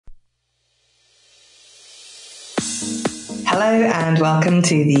Hello and welcome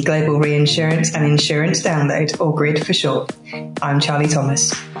to the Global Reinsurance and Insurance Download, or GRID for short. I'm Charlie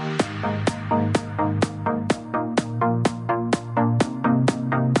Thomas.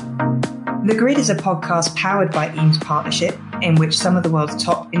 The GRID is a podcast powered by Eames Partnership, in which some of the world's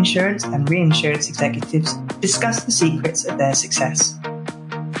top insurance and reinsurance executives discuss the secrets of their success.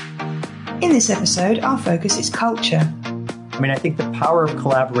 In this episode, our focus is culture. I think the power of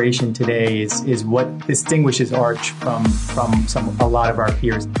collaboration today is what distinguishes Arch from a lot of our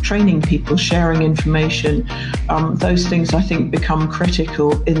peers. Training people, sharing information, those things I think become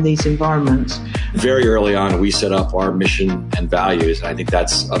critical in these environments. Very early on, we set up our mission and values, and I think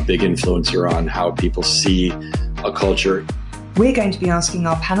that's a big influencer on how people see a culture. We're going to be asking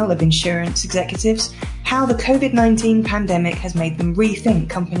our panel of insurance executives how the COVID-19 pandemic has made them rethink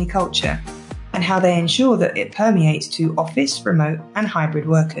company culture, and how they ensure that it permeates to office, remote and hybrid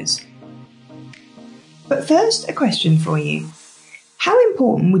workers. But first, a question for you. How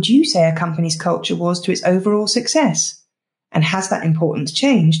important would you say a company's culture was to its overall success? And has that importance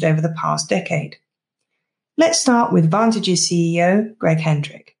changed over the past decade? Let's start with Vantage's CEO, Greg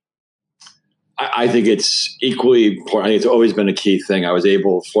Hendrick. I think it's equally important. I think it's always been a key thing. I was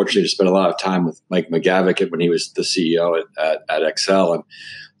fortunately, to spend a lot of time with Mike McGavick when he was the CEO at Excel, and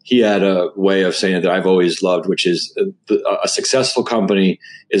he had a way of saying it that I've always loved, which is a successful company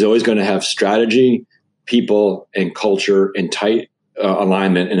is always going to have strategy, people, and culture in tight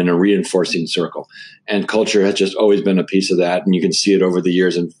alignment and in a reinforcing circle. And culture has just always been a piece of that. And you can see it over the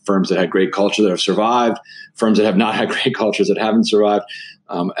years in firms that had great culture that have survived, firms that have not had great cultures that haven't survived.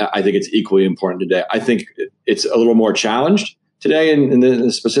 I think it's equally important today. I think it's a little more challenged today in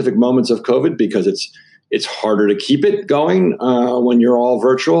the specific moments of COVID because it's harder to keep it going when you're all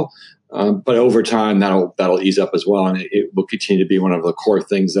virtual. But over time, that'll ease up as well. And it will continue to be one of the core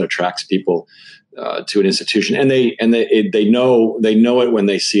things that attracts people to an institution. And they know it when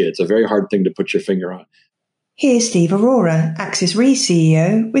they see it. It's a very hard thing to put your finger on. Here's Steve Arora, RSA Re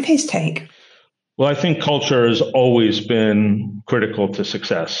CEO, with his take. Well, I think culture has always been critical to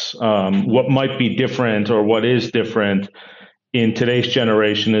success. What might be different, or what is different in today's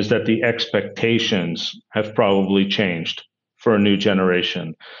generation, is that the expectations have probably changed for a new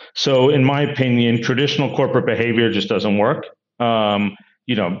generation. So in my opinion, traditional corporate behavior just doesn't work.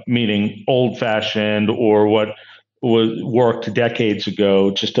 Meaning old fashioned or what worked decades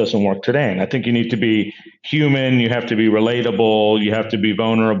ago just doesn't work today. And I think you need to be human. You have to be relatable. You have to be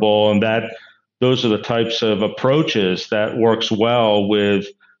vulnerable. And those are the types of approaches that works well with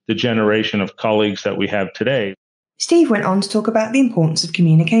the generation of colleagues that we have today. Steve went on to talk about the importance of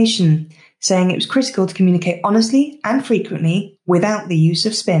communication, saying it was critical to communicate honestly and frequently without the use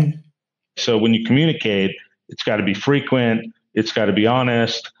of spin. So when you communicate, it's got to be frequent, it's got to be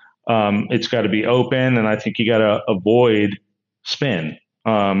honest, it's got to be open, and I think you got to avoid spin.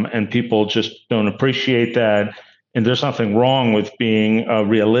 And people just don't appreciate that. And there's nothing wrong with being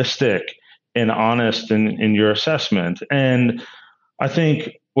realistic and honest in your assessment. And I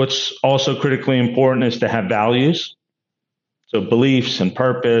think what's also critically important is to have values. So beliefs and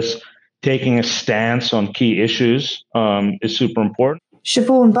purpose, taking a stance on key issues is super important.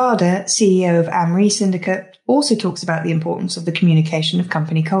 Shevawn Barder, CEO of AM Re Syndicate, also talks about the importance of the communication of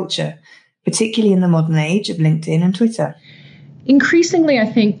company culture, particularly in the modern age of LinkedIn and Twitter. Increasingly, I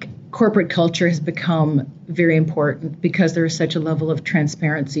think corporate culture has become very important because there is such a level of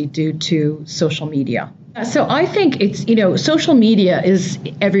transparency due to social media. So I think it's, social media is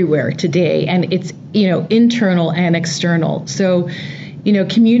everywhere today, and it's, internal and external. So,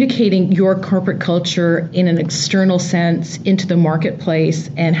 communicating your corporate culture in an external sense into the marketplace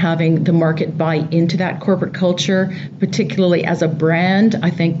and having the market buy into that corporate culture, particularly as a brand,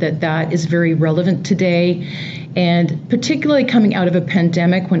 I think that is very relevant today. And particularly coming out of a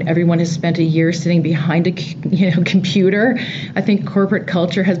pandemic when everyone has spent a year sitting behind a computer, I think corporate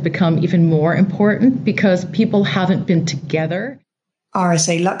culture has become even more important because people haven't been together.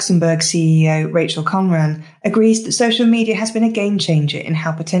 RSA Luxembourg CEO Rachel Conran agrees that social media has been a game changer in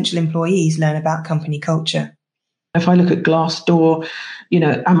how potential employees learn about company culture. If I look at Glassdoor,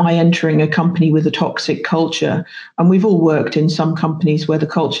 am I entering a company with a toxic culture? And we've all worked in some companies where the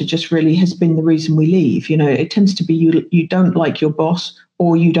culture just really has been the reason we leave. It tends to be you don't like your boss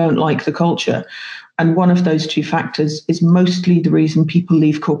or you don't like the culture. And one of those two factors is mostly the reason people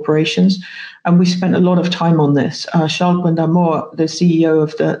leave corporations. And we spent a lot of time on this. Charles Gwendamore, the CEO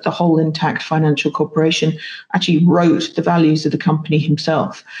of the whole Intact Financial Corporation, actually wrote the values of the company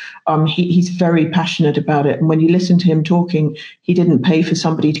himself. He's very passionate about it. And when you listen to him talking, he didn't pay for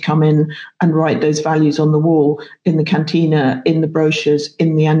somebody to come in and write those values on the wall, in the cantina, in the brochures,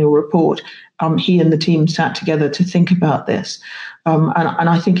 in the annual report. He and the team sat together to think about this. And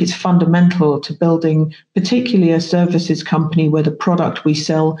I think it's fundamental to building, particularly a services company where the product we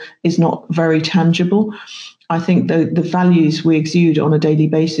sell is not very tangible. I think the values we exude on a daily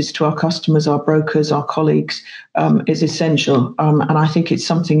basis to our customers, our brokers, our colleagues is essential. And I think it's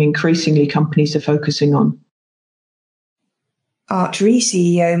something increasingly companies are focusing on. RSA Re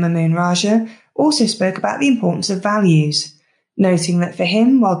CEO Maamoun Rajeh also spoke about the importance of values, noting that for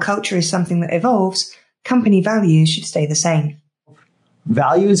him, while culture is something that evolves, company values should stay the same.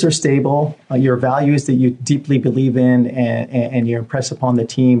 Values are stable. Your values that you deeply believe in and you impress upon the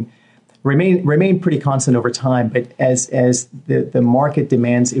team remain pretty constant over time. But as the market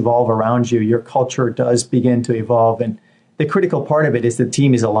demands evolve around you, your culture does begin to evolve. And the critical part of it is the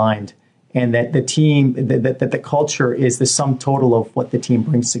team is aligned, and that the culture is the sum total of what the team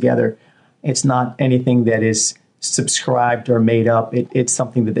brings together. It's not anything that is subscribed or made up. It's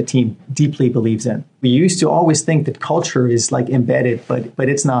something that the team deeply believes in. We used to always think that culture is like embedded, but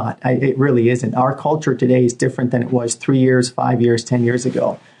it's not. It really isn't. Our culture today is different than it was 3 years, 5 years, 10 years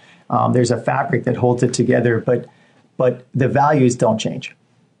ago. There's a fabric that holds it together, but the values don't change.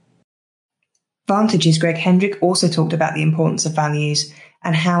 Vantage's Greg Hendrick also talked about the importance of values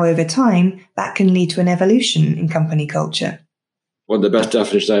and how over time that can lead to an evolution in company culture. One of the best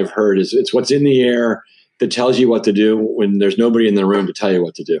definitions I've heard is it's what's in the air that tells you what to do when there's nobody in the room to tell you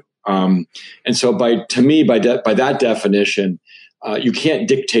what to do. And so by that definition, you can't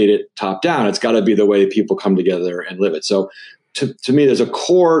dictate it top down. It's got to be the way people come together and live it. So to me, there's a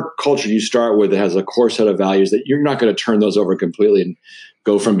core culture you start with that has a core set of values that you're not going to turn those over completely and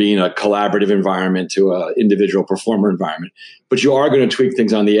go from being a collaborative environment to an individual performer environment. But you are going to tweak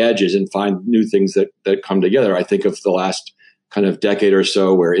things on the edges and find new things that come together. I think of the last kind of decade or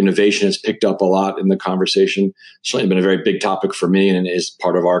so where innovation has picked up a lot in the conversation. It's certainly been a very big topic for me and is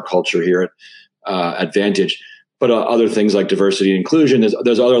part of our culture here at Vantage. But other things like diversity and inclusion,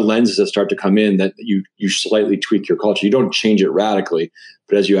 there's other lenses that start to come in that you slightly tweak your culture. You don't change it radically,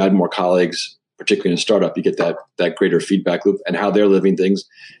 but as you add more colleagues, particularly in a startup, you get that greater feedback loop and how they're living things.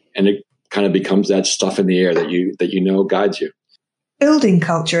 And it kind of becomes that stuff in the air that you know guides you. Building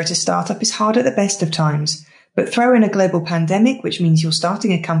culture at a startup is hard at the best of times. But throw in a global pandemic, which means you're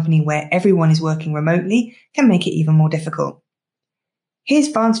starting a company where everyone is working remotely, can make it even more difficult. Here's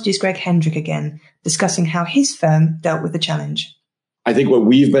Vantage's Greg Hendrick again, discussing how his firm dealt with the challenge. I think what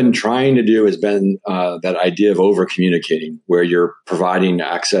we've been trying to do has been that idea of over-communicating, where you're providing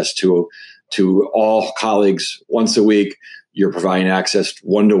access to all colleagues once a week. You're providing access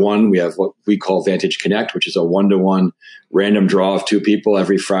one-to-one. We have what we call Vantage Connect, which is a one-to-one random draw of 2 people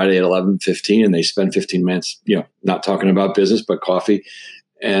every Friday at 11:15, and they spend 15 minutes, not talking about business, but coffee.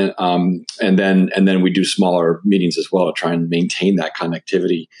 And then we do smaller meetings as well to try and maintain that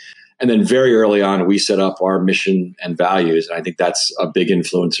connectivity. And then very early on, we set up our mission and values. And I think that's a big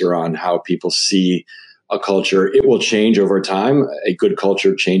influencer on how people see a culture. It will change over time. A good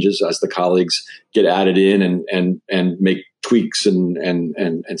culture changes as the colleagues get added in and make tweaks and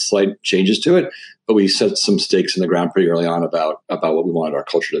slight changes to it. But we set some stakes in the ground pretty early on about what we wanted our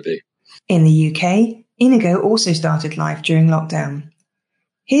culture to be. In the UK, Inigo also started life during lockdown.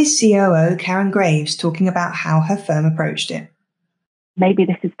 Here's COO Karen Graves talking about how her firm approached it. Maybe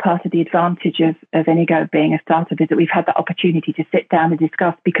this is part of the advantage of Inigo being a startup, is that we've had the opportunity to sit down and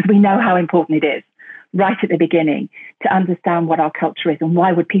discuss, because we know how important it is right at the beginning to understand what our culture is and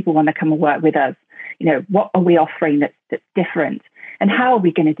why would people want to come and work with us. What are we offering that's different, and how are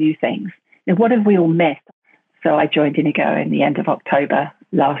we going to do things? What have we all missed? So I joined Inigo in the end of October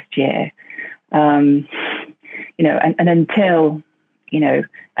last year. And until,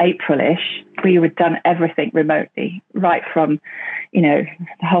 April-ish, we had done everything remotely, right from, the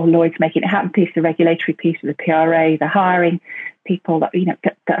whole Lloyd's making it happen piece, the regulatory piece with the PRA, the hiring people,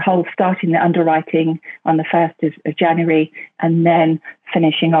 that whole starting the underwriting on the 1st of January, and then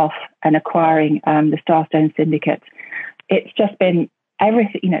finishing off and acquiring the Starstone Syndicate. It's just been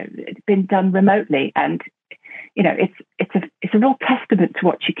everything, it's been done remotely. And, it's a real testament to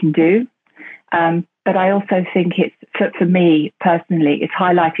what you can do. But I also think it's, for me personally, it's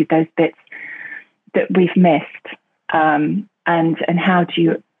highlighted those bits that we've missed. And how do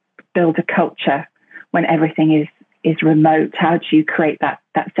you build a culture when everything is remote? How do you create that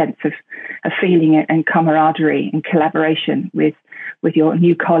sense of feeling and camaraderie and collaboration with your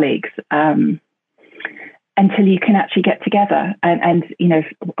new colleagues until you can actually get together? And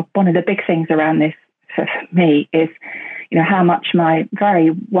one of the big things around this for me is, how much my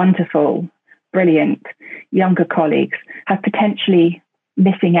very wonderful, brilliant younger colleagues have potentially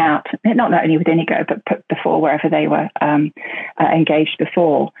missing out, not only with Inigo, but before, wherever they were engaged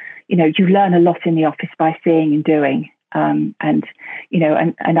before. You learn a lot in the office by seeing and doing. And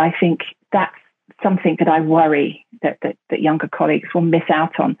I think that's something that I worry that younger colleagues will miss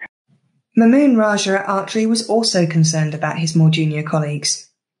out on. Maamoun Rajeh at Archery was also concerned about his more junior colleagues.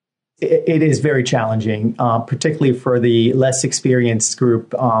 It is very challenging, particularly for the less experienced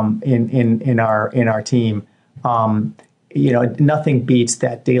group in our team. Nothing beats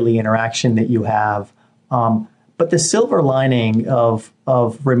that daily interaction that you have. But the silver lining of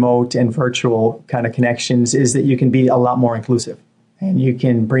remote and virtual kind of connections is that you can be a lot more inclusive, and you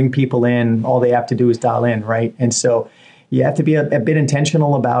can bring people in. All they have to do is dial in, right? And so you have to be a bit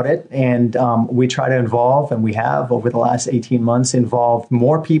intentional about it. And we try to involve, and we have over the last 18 months involved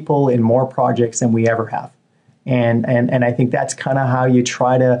more people in more projects than we ever have. And I think that's kind of how you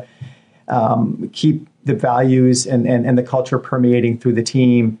try to keep the values and the culture permeating through the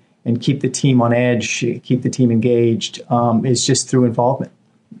team and keep the team on edge, keep the team engaged, is just through involvement.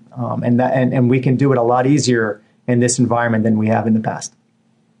 And we can do it a lot easier in this environment than we have in the past.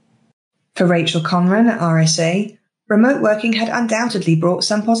 For Rachel Conran at RSA, remote working had undoubtedly brought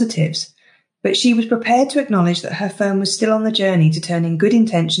some positives, but she was prepared to acknowledge that her firm was still on the journey to turning good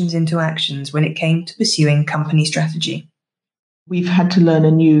intentions into actions when it came to pursuing company strategy. We've had to learn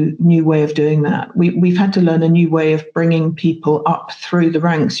a new way of doing that. We've had to learn a new way of bringing people up through the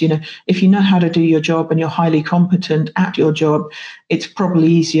ranks. If you know how to do your job and you're highly competent at your job, it's probably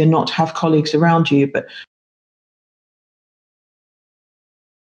easier not to have colleagues around you.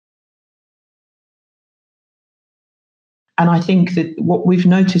 And I think that what we've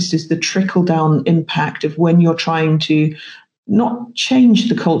noticed is the trickle-down impact of when you're trying to not change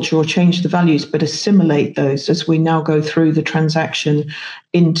the culture or change the values, but assimilate those as we now go through the transaction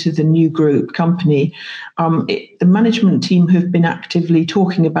into the new group company. The management team have been actively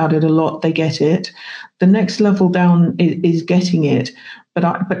talking about it a lot. They get it. The next level down is getting it.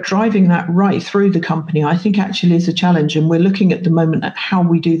 But driving that right through the company, I think actually is a challenge. And we're looking at the moment at how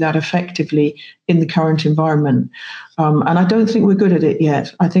we do that effectively in the current environment. And I don't think we're good at it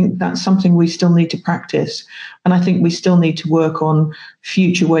yet. I think that's something we still need to practice. And I think we still need to work on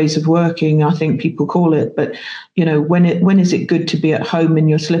future ways of working, I think people call it. But, when is it good to be at home in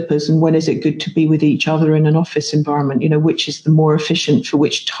your slippers, and when is it good to be with each other in an office environment? Which is the more efficient for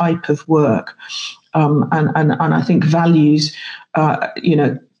which type of work? And I think values,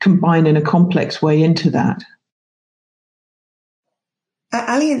 combine in a complex way into that. At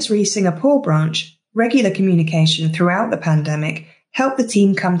Allianz Re Singapore branch, regular communication throughout the pandemic helped the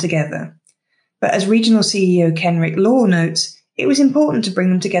team come together. But as regional CEO Kenrick Law notes, it was important to bring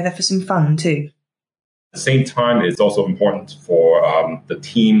them together for some fun too. At the same time, it's also important for the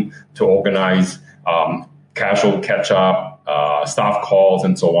team to organize casual catch-up, staff calls,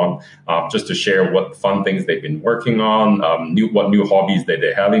 and so on, just to share what fun things they've been working on, what new hobbies that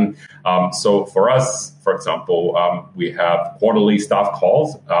they're having. So for us, for example, we have quarterly staff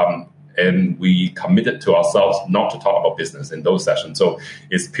calls, and we committed to ourselves not to talk about business in those sessions. So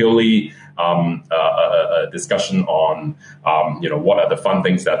it's purely a discussion on, what are the fun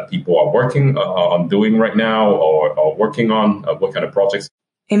things that people are working on doing right now, or working on, what kind of projects.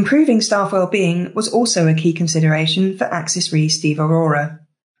 Improving staff well-being was also a key consideration for Axis Re's Steve Arora.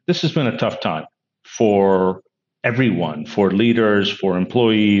 This has been a tough time for everyone, for leaders, for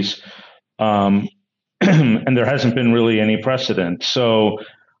employees, and there hasn't been really any precedent. So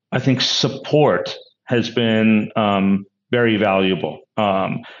I think support has been very valuable.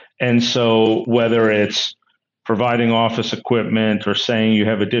 And so whether it's providing office equipment or saying you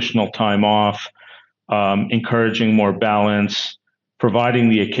have additional time off, encouraging more balance, providing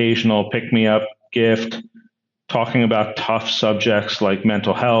the occasional pick-me-up gift, talking about tough subjects like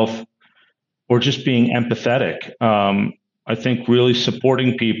mental health, or just being empathetic. I think really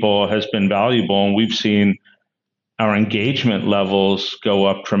supporting people has been valuable, and we've seen our engagement levels go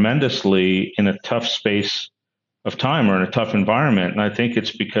up tremendously in a tough space of time or in a tough environment. And I think it's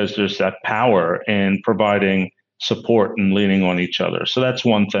because there's that power in providing support and leaning on each other. So that's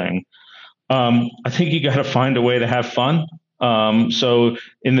one thing. I think you got to find a way to have fun. So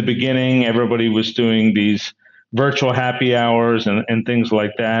in the beginning, everybody was doing these virtual happy hours and things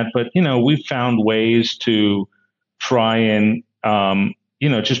like that. But, we've found ways to try and,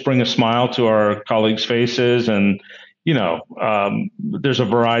 just bring a smile to our colleagues' faces. And, there's a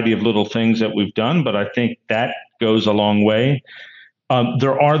variety of little things that we've done, but I think that goes a long way.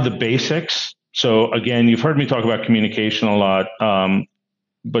 There are the basics. So again, you've heard me talk about communication a lot,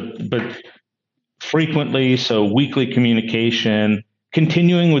 but frequently, so weekly communication,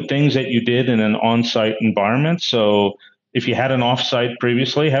 continuing with things that you did in an on-site environment. So if you had an off-site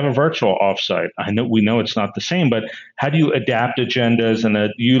previously, have a virtual off-site. We know it's not the same, but how do you adapt agendas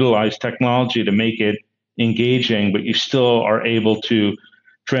and utilize technology to make it engaging, but you still are able to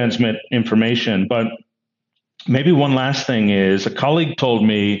transmit information? But maybe one last thing is, a colleague told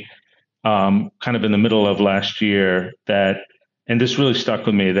me kind of in the middle of last year that, and this really stuck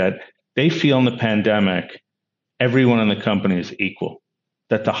with me, that they feel in the pandemic, everyone in the company is equal,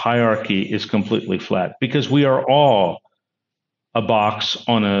 that the hierarchy is completely flat, because we are all a box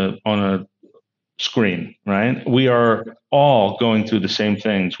on a screen, right? We are all going through the same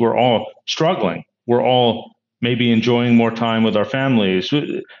things. We're all struggling. We're all maybe enjoying more time with our families.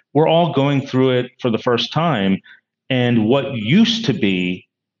 We're all going through it for the first time. And what used to be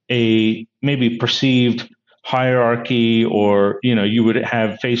a maybe perceived hierarchy, or, you would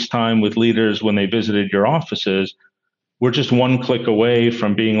have FaceTime with leaders when they visited your offices, we're just one click away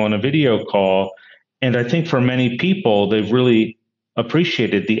from being on a video call. And I think for many people, they've really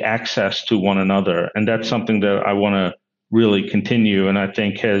appreciated the access to one another. And that's something that I want to really continue, and I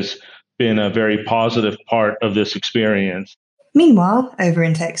think has been a very positive part of this experience. Meanwhile, over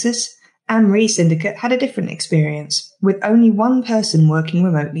in Texas, AM Re Syndicate had a different experience, with only one person working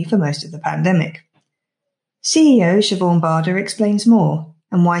remotely for most of the pandemic. CEO Shevawn Barder explains more,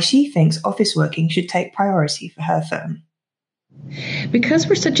 and why she thinks office working should take priority for her firm. Because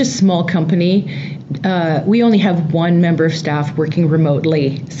we're such a small company, we only have one member of staff working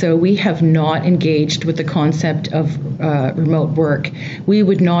remotely. So we have not engaged with the concept of remote work. We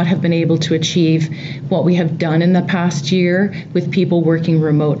would not have been able to achieve what we have done in the past year with people working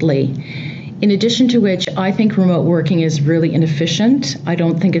remotely. In addition to which, I think remote working is really inefficient. I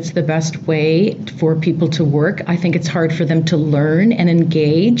don't think it's the best way for people to work. I think it's hard for them to learn and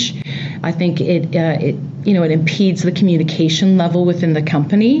engage. I think it impedes the communication level within the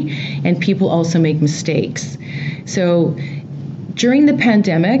company, and people also make mistakes. So during the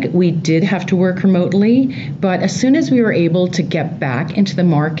pandemic, we did have to work remotely, but as soon as we were able to get back into the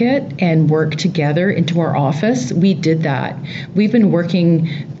market and work together into our office, we did that. We've been working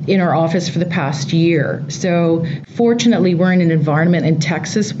in our office for the past year. So fortunately, we're in an environment in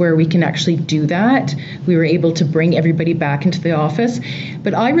Texas where we can actually do that. We were able to bring everybody back into the office.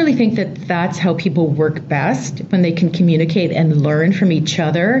 But I really think that that's how people work best, when they can communicate and learn from each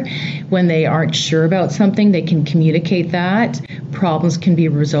other. When they aren't sure about something, they can communicate that. Problems can be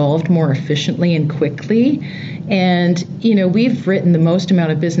resolved more efficiently and quickly. And, we've written the most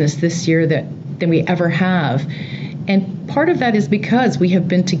amount of business this year than we ever have. And part of that is because we have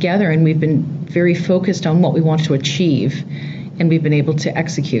been together and we've been very focused on what we want to achieve, and we've been able to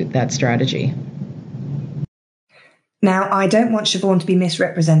execute that strategy. Now, I don't want Shevawn to be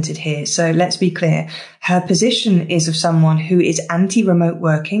misrepresented here, so let's be clear. Her position is of someone who is anti-remote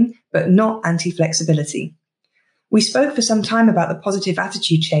working, but not anti-flexibility. We spoke for some time about the positive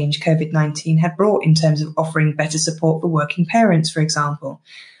attitude change COVID-19 had brought in terms of offering better support for working parents, for example,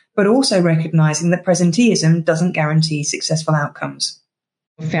 but also recognizing that presenteeism doesn't guarantee successful outcomes.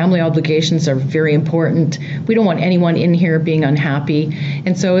 Family obligations are very important. We don't want anyone in here being unhappy.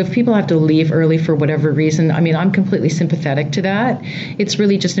 And so if people have to leave early for whatever reason, I'm completely sympathetic to that. It's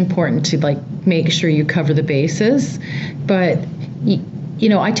really just important to make sure you cover the bases. But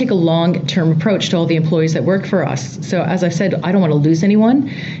I take a long-term approach to all the employees that work for us. So as I said, I don't want to lose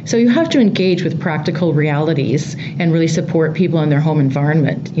anyone. So you have to engage with practical realities and really support people in their home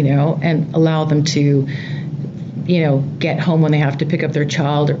environment, and allow them to, get home when they have to pick up their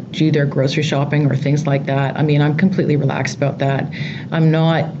child or do their grocery shopping or things like that. I'm completely relaxed about that. I'm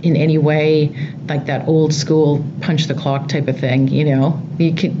not in any way like that old school punch the clock type of thing,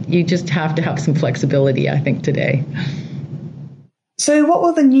 You just have to have some flexibility, I think, today. So what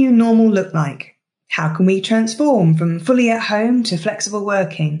will the new normal look like? How can we transform from fully at home to flexible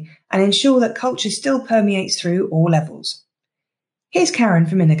working and ensure that culture still permeates through all levels? Here's Karen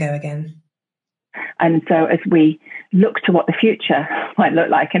from Inigo again. And so as we look to what the future might look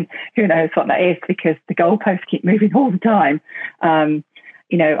like, and who knows what that is, because the goalposts keep moving all the time,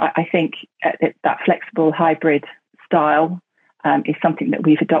 I think that flexible hybrid style is something that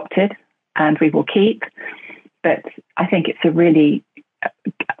we've adopted and we will keep. But I think it's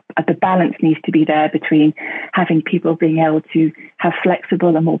the balance needs to be there between having people being able to have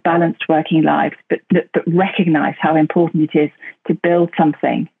flexible and more balanced working lives, but recognize how important it is to build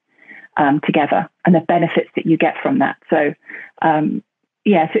something together and the benefits that you get from that. So, so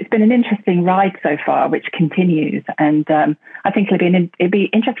it's been an interesting ride so far, which continues. And I think it'd be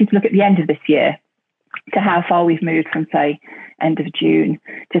interesting to look at the end of this year to how far we've moved from, say, end of June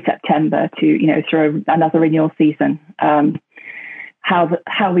to September to, through another renewal season.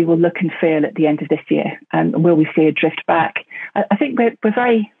 How we will look and feel at the end of this year, and will we see a drift back? I think we're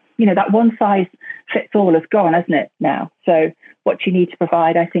very, that one size fits all has gone, hasn't it now? So what you need to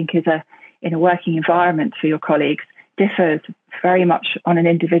provide, I think, in a working environment for your colleagues differs very much on an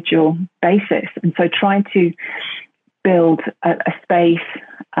individual basis. And so trying to build a space,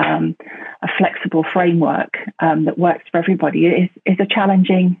 a flexible framework that works for everybody is a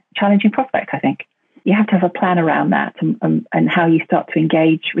challenging prospect, I think. You have to have a plan around that and how you start to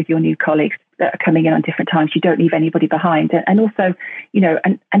engage with your new colleagues that are coming in on different times. You don't leave anybody behind. And also,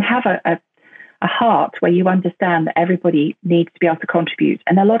 and have a heart where you understand that everybody needs to be able to contribute.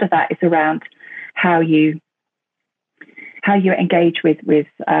 And a lot of that is around how you engage with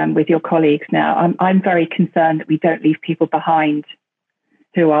your colleagues now. I'm very concerned that we don't leave people behind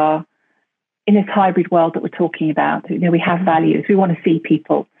who are in this hybrid world that we're talking about. We have values. We want to see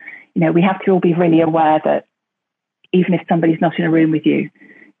people. We have to all be really aware that even if somebody's not in a room with you,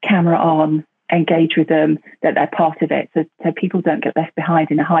 camera on, engage with them, that they're part of it, so people don't get left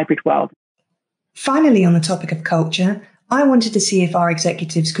behind in a hybrid world. Finally, on the topic of culture, I wanted to see if our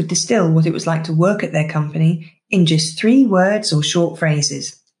executives could distill what it was like to work at their company in just 3 words or short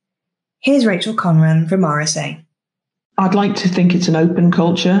phrases. Here's Rachel Conran from RSA. I'd like to think it's an open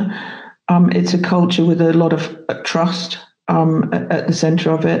culture. It's a culture with a lot of trust at the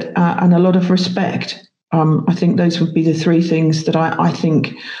center of it, and a lot of respect. I think those would be the 3 things that I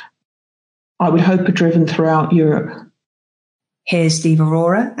think I would hope are driven throughout Europe. Here's Steve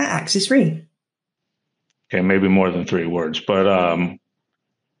Arora at Allianz Re. Okay, maybe more than 3 words, but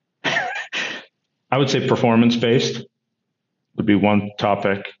I would say performance-based would be one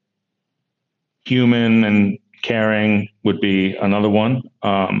topic. Human and caring would be another one.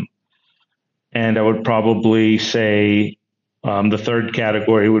 And I would probably say the 3rd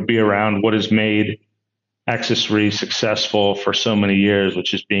category would be around what has made Allianz Re successful for so many years,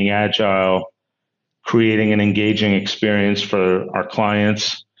 which is being agile, creating an engaging experience for our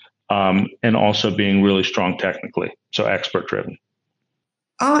clients, and also being really strong technically, so expert-driven.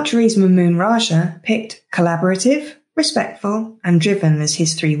 RSA Re's Maamoun Rajeh picked collaborative, respectful, and driven as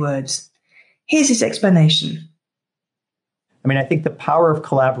his 3 words. Here's his explanation. I think the power of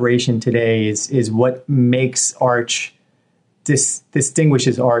collaboration today is what makes Arch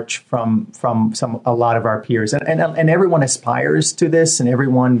distinguishes Arch from a lot of our peers, and everyone aspires to this, and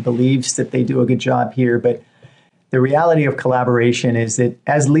everyone believes that they do a good job here. But the reality of collaboration is that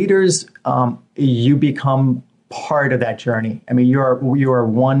as leaders, you become part of that journey. You are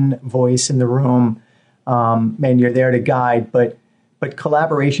one voice in the room, and you're there to guide. But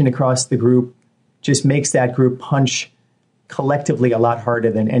collaboration across the group just makes that group punch collectively a lot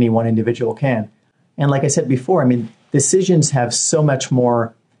harder than any one individual can. And like I said before, decisions have so much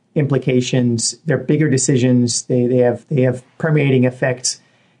more implications. They're bigger decisions. They have permeating effects,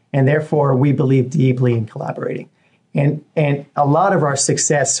 and therefore we believe deeply in collaborating. And a lot of our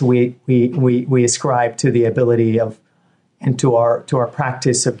success we ascribe to the ability of and to our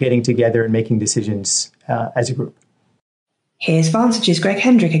practice of getting together and making decisions as a group. Here's Vantage's Greg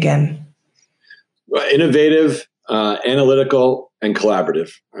Hendrick again. Well, innovative, analytical, and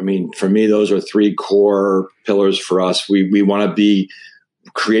collaborative. For me, those are 3 core pillars for us. We want to be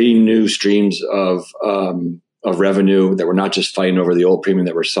creating new streams of revenue, that we're not just fighting over the old premium,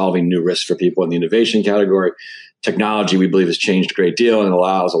 that we're solving new risks for people in the innovation category. Technology, we believe, has changed a great deal and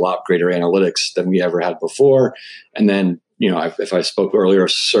allows a lot greater analytics than we ever had before. And then, if I spoke earlier,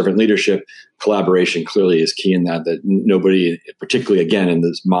 servant leadership, collaboration clearly is key in that nobody, particularly again in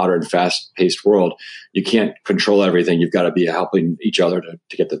this modern, fast-paced world, you can't control everything. You've got to be helping each other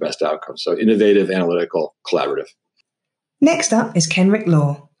to get the best outcome. So innovative, analytical, collaborative. Next up is Kenrick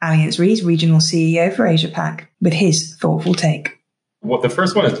Law, Allianz Re's regional CEO for Asia Pac, with his thoughtful take. Well, the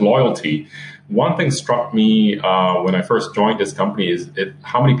first one is loyalty. One thing struck me when I first joined this company is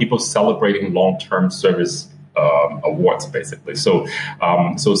how many people celebrating long-term service awards, basically. So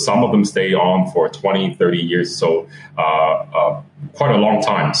some of them stay on for 20, 30 years. So quite a long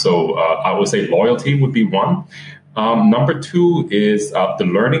time. So I would say loyalty would be one. Number 2 is the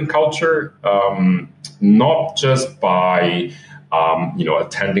learning culture, not just by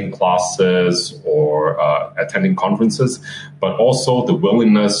attending classes or attending conferences, but also the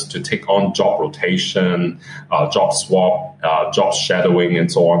willingness to take on job rotation, job swap, job shadowing,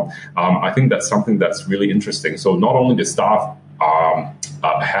 and so on. I think that's something that's really interesting. So not only the staff are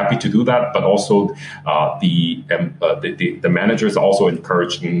happy to do that, but also the managers are also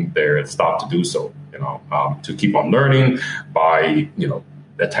encouraging their staff to do so. To keep on learning by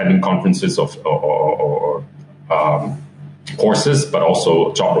attending conferences or courses, but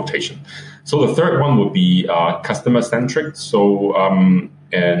also job rotation. So the third one would be customer centric. So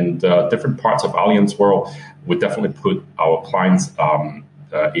different parts of Allianz world would definitely put our clients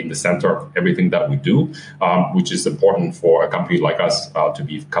in the center of everything that we do, which is important for a company like us to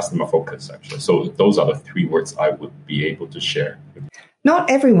be customer focused, actually. So those are the 3 words I would be able to share.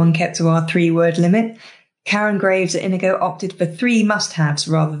 Not everyone kept to our 3-word limit. Karen Graves at Inigo opted for 3 must-haves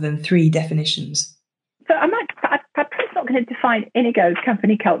rather than 3 definitions. So I'm perhaps not going to define Inigo's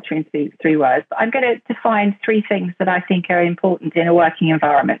company culture in 3 words, but I'm going to define 3 things that I think are important in a working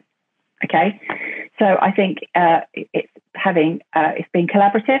environment. Okay, so I think it's being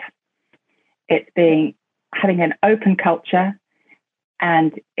collaborative, it's having an open culture,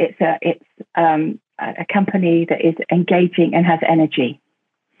 and it's a company that is engaging and has energy.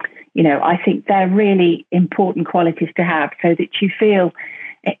 I think they're really important qualities to have, so that you feel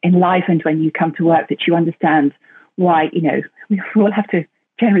enlivened when you come to work, that you understand why, we all have to,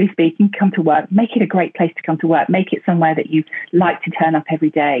 generally speaking, come to work, make it a great place to come to work, make it somewhere that you like to turn up every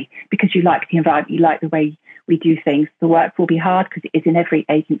day because you like the environment, you like the way we do things. The work will be hard because it is in every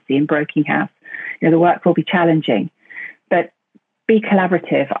agency and broking house. The work will be challenging, but be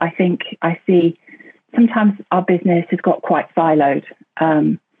collaborative. I see sometimes our business has got quite siloed,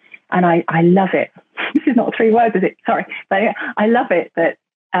 and I love it. This is not 3 words, is it? Sorry. But I love it that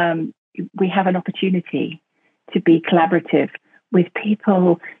we have an opportunity to be collaborative with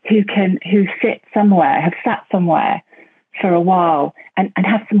people who sit somewhere, have sat somewhere for a while and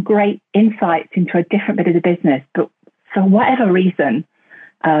have some great insights into a different bit of the business, but for whatever reason,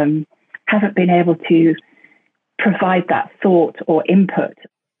 haven't been able to provide that thought or input.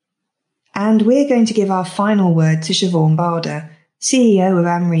 And we're going to give our final word to Shevawn Barder, CEO of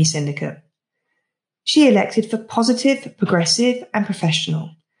AM Re Syndicate. She elected for positive, progressive and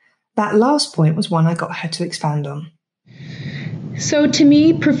professional. That last point was one I got her to expand on. So to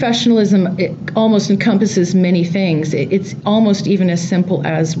me, professionalism, it almost encompasses many things. It's almost even as simple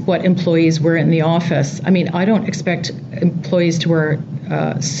as what employees wear in the office. I mean, I don't expect employees to wear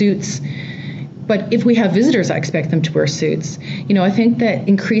suits, but if we have visitors, I expect them to wear suits. I think that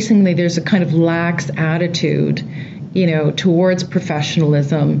increasingly there's a kind of lax attitude, towards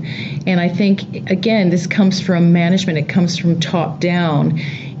professionalism. And I think, again, this comes from management. It comes from top down.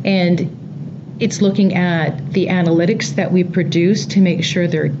 And it's looking at the analytics that we produce to make sure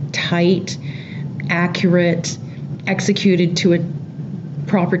they're tight, accurate, executed to a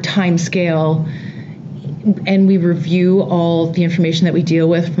proper time scale. And we review all the information that we deal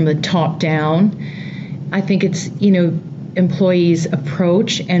with from the top down. I think it's, employees'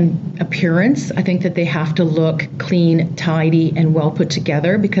 approach and appearance. I think that they have to look clean, tidy, and well put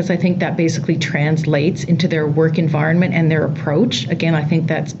together, because I think that basically translates into their work environment and their approach. Again, I think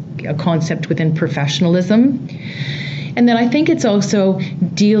that's a concept within professionalism. And then I think it's also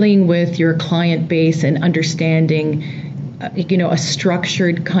dealing with your client base and understanding, a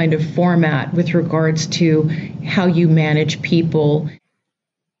structured kind of format with regards to how you manage people.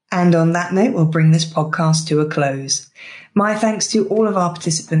 And on that note, we'll bring this podcast to a close. My thanks to all of our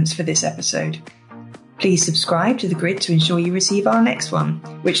participants for this episode. Please subscribe to The Grid to ensure you receive our next one,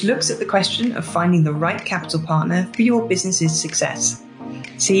 which looks at the question of finding the right capital partner for your business's success.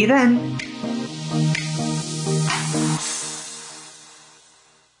 See you then.